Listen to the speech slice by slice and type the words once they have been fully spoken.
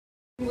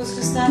It was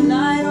just that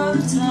night or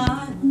the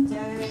time of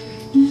day,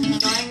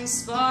 flying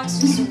sparks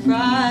to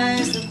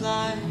surprise the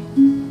blind.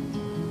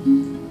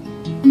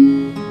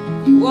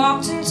 He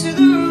walked into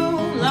the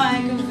room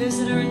like a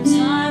visitor in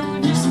time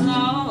who just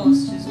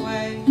lost his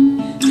way,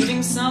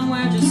 leading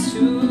somewhere just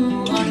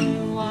to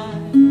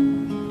unwind.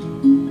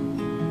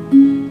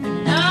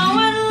 And now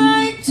I'd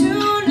like to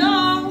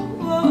know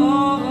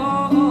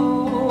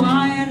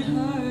why it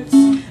hurts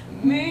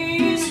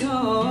me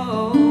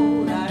so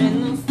that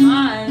in the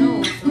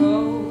final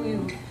throw you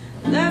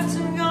left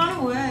and gone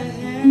away.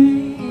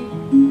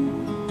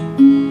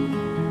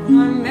 When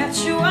I met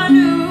you I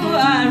knew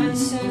I'd been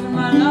saving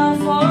my love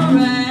for a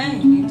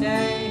rainy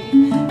day,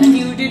 and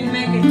you didn't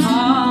make it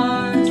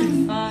hard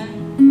to find.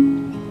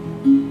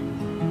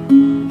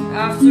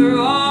 After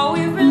all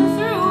we've been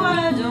through,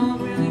 I don't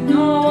really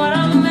know what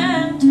I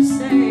meant to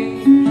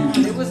say,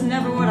 but it was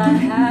never what I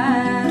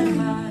had in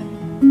mind.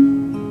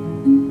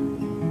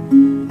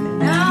 And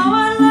now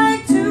I'd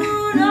like to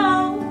know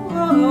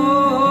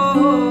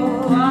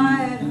why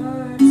it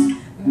hurts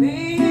me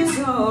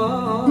so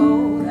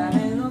that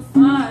in the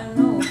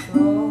final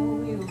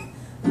throw you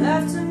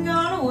left and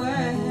gone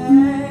away.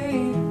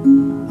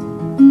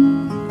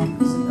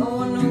 'Cause no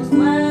one knows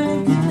when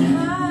it can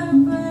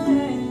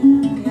happen,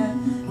 yeah,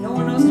 no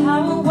one knows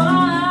how or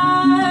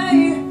why,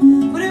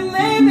 but it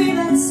may be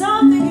that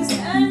something is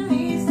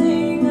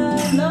anything.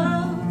 I'd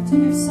love to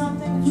give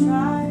something a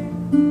try.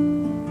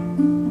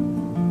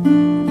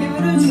 Give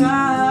it a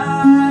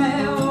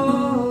try, oh,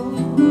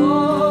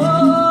 oh,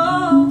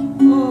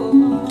 oh,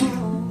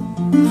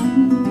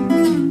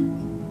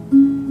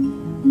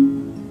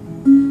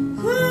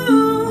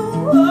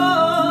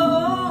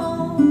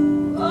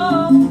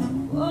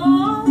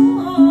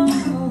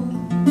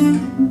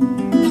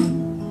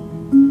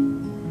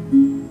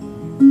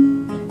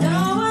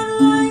 now I'd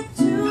like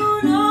to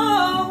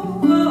know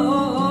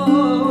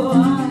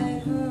why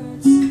it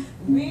hurts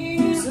me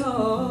so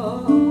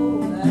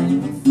that in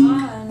the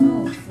final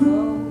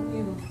throw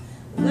you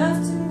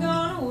left and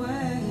gone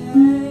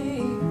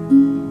away.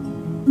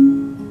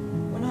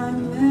 When I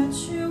met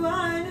you I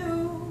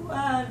knew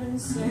I'd been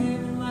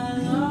saving my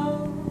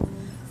love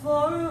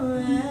for a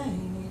rainy